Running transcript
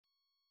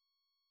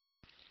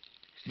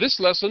This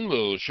lesson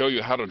will show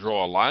you how to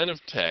draw a line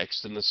of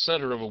text in the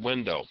center of a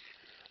window.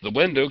 The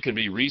window can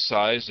be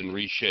resized and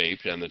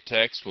reshaped, and the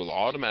text will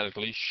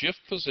automatically shift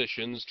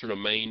positions to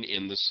remain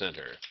in the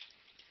center.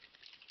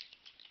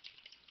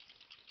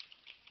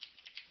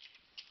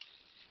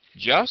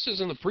 Just as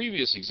in the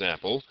previous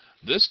example,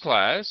 this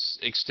class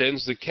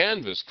extends the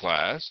Canvas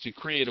class to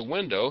create a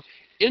window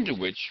into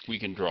which we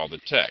can draw the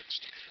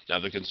text. Now,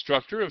 the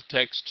constructor of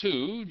text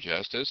 2,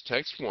 just as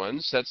text 1,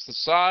 sets the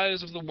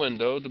size of the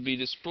window to be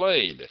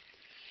displayed.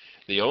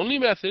 The only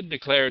method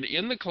declared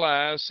in the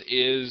class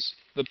is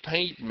the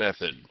paint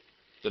method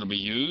that will be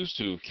used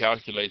to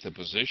calculate the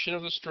position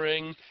of the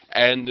string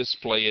and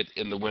display it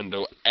in the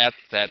window at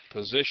that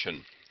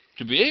position.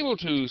 To be able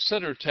to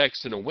center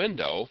text in a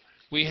window,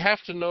 we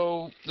have to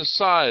know the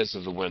size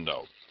of the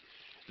window.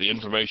 The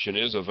information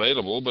is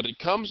available, but it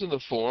comes in the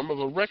form of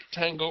a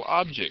rectangle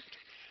object.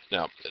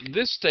 Now,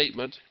 this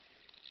statement,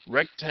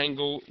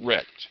 rectangle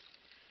rect,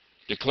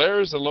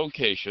 declares the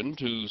location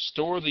to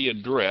store the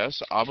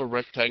address of a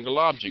rectangle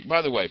object.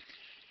 By the way,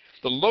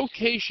 the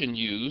location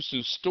used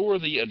to store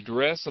the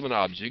address of an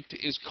object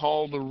is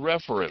called the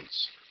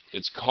reference.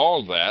 It's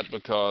called that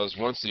because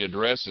once the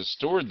address is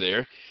stored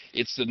there,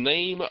 it's the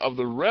name of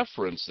the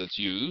reference that's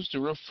used to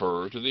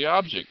refer to the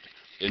object.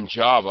 In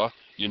Java,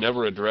 you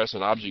never address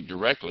an object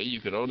directly. You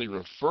can only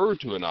refer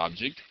to an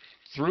object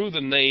through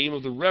the name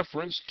of the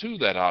reference to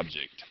that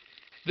object.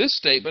 This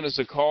statement is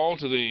a call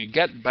to the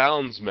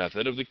getBounds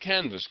method of the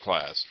Canvas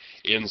class.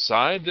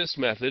 Inside this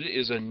method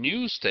is a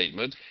new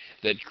statement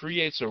that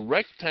creates a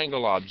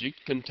rectangle object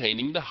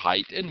containing the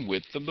height and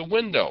width of the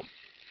window.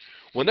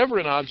 Whenever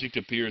an object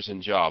appears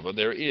in Java,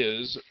 there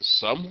is,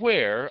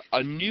 somewhere,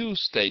 a new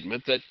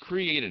statement that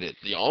created it.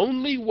 The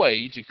only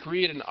way to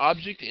create an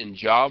object in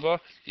Java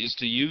is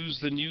to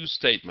use the new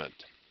statement.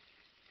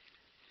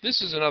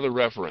 This is another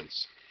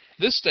reference.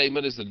 This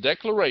statement is the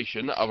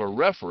declaration of a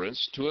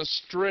reference to a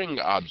string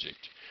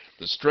object.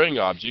 The string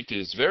object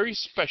is very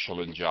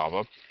special in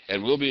Java,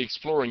 and we'll be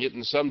exploring it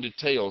in some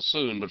detail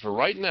soon, but for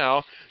right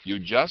now, you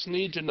just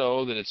need to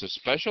know that it's a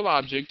special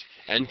object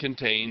and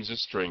contains a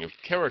string of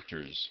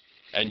characters.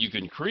 And you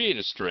can create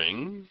a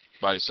string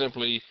by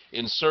simply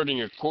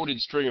inserting a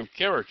quoted string of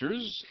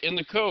characters in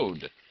the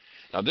code.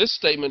 Now, this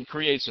statement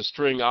creates a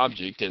string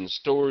object and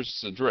stores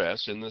its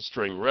address in the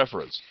string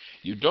reference.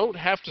 You don't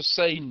have to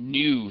say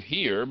new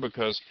here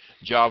because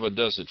Java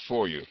does it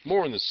for you.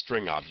 More in the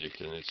string object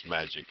and its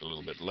magic a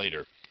little bit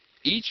later.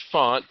 Each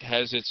font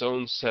has its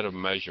own set of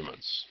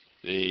measurements.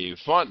 The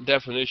font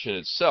definition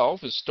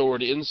itself is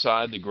stored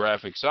inside the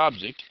graphics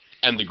object,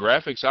 and the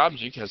graphics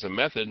object has a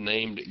method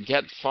named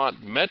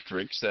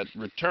getFontMetrics that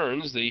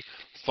returns the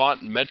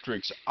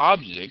FontMetrics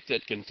object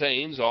that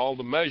contains all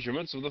the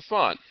measurements of the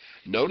font.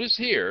 Notice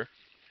here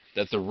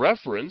that the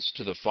reference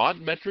to the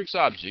FontMetrics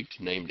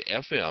object, named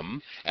FM,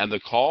 and the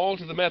call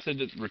to the method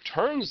that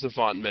returns the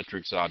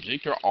FontMetrics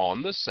object are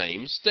on the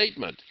same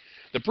statement.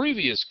 The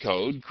previous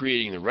code,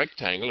 creating the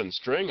rectangle and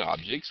string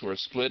objects, were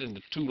split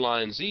into 2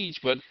 lines each,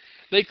 but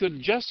they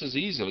could just as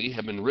easily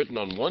have been written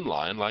on one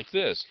line like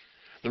this.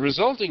 The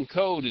resulting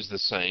code is the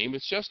same,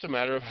 it's just a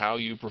matter of how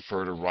you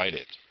prefer to write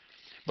it.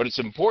 But it's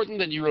important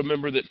that you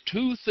remember that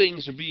 2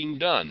 things are being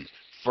done.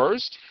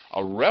 First,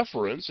 a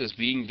reference is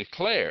being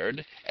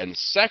declared, and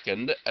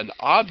second, an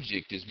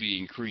object is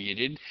being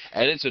created,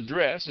 and its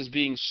address is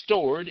being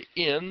stored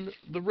in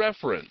the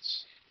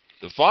reference.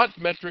 The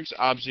FontMetrics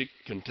object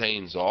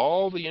contains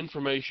all the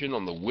information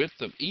on the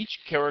width of each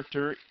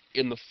character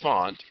in the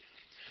font.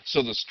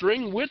 So the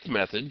string width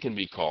method can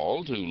be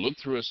called to look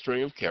through a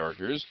string of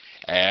characters,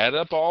 add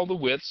up all the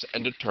widths,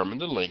 and determine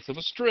the length of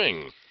a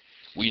string.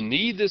 We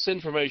need this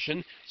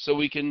information so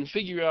we can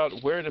figure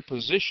out where to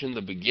position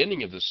the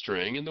beginning of the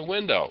string in the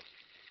window.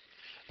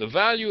 The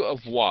value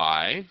of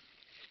y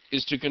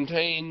is to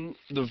contain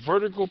the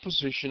vertical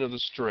position of the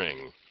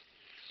string.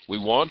 We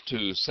want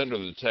to center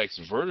the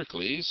text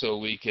vertically, so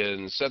we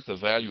can set the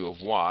value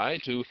of y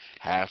to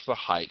half the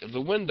height of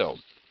the window.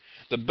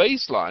 The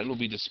baseline will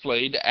be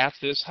displayed at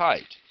this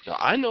height. Now,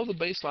 I know the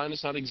baseline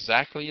is not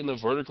exactly in the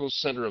vertical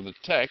center of the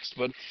text,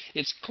 but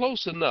it's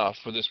close enough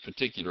for this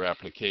particular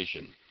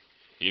application.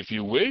 If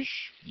you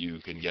wish, you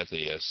can get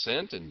the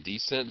ascent and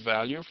descent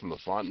value from the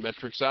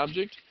FontMetrics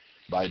object.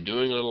 By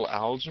doing a little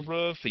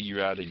algebra,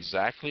 figure out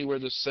exactly where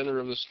the center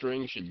of the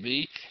string should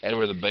be and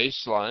where the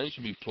baseline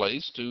should be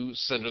placed to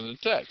center the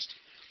text.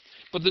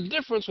 But the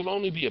difference will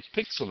only be a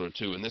pixel or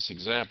 2 in this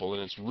example,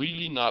 and it's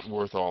really not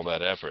worth all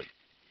that effort.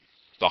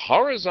 The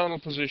horizontal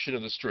position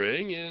of the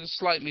string is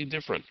slightly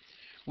different.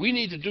 We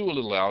need to do a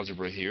little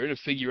algebra here to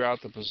figure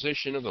out the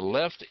position of the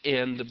left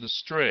end of the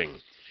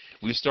string.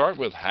 We start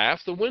with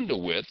half the window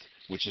width,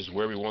 which is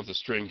where we want the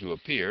string to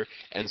appear,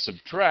 and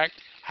subtract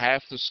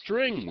half the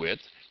string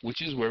width,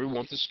 which is where we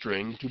want the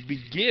string to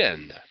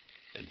begin.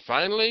 And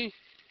finally,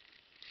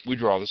 we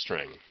draw the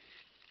string.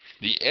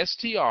 The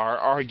str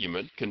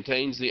argument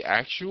contains the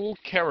actual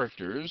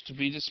characters to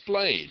be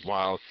displayed,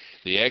 while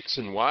the x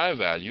and y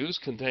values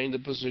contain the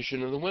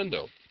position of the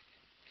window.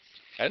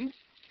 And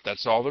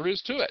that's all there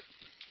is to it.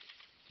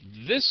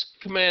 This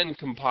command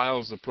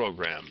compiles the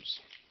programs.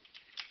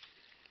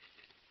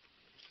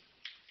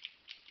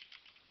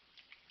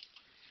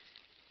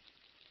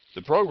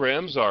 The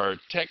programs are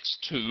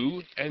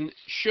text2 and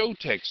show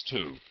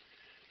text2.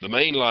 The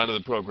main line of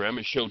the program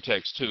is show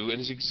text2 and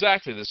is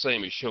exactly the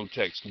same as show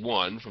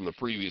text1 from the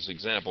previous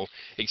example,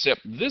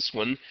 except this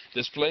one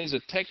displays a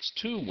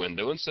text2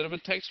 window instead of a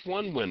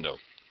text1 window.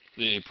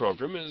 The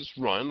program is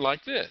run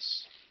like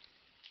this.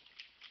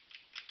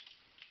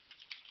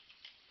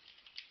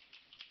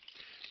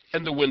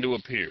 And the window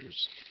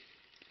appears.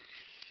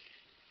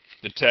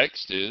 The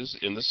text is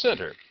in the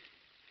center.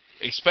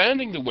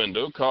 Expanding the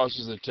window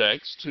causes the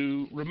text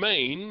to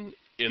remain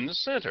in the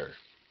center.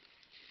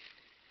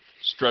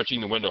 Stretching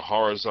the window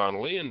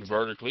horizontally and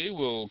vertically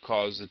will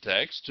cause the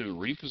text to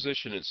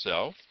reposition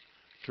itself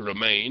to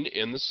remain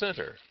in the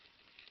center.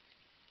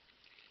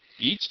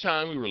 Each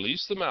time we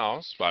release the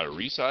mouse by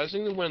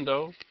resizing the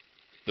window,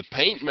 the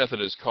paint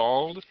method is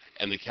called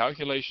and the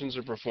calculations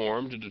are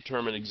performed to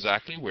determine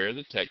exactly where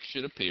the text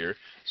should appear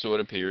so it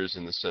appears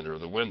in the center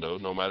of the window,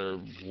 no matter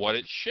what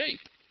its shape.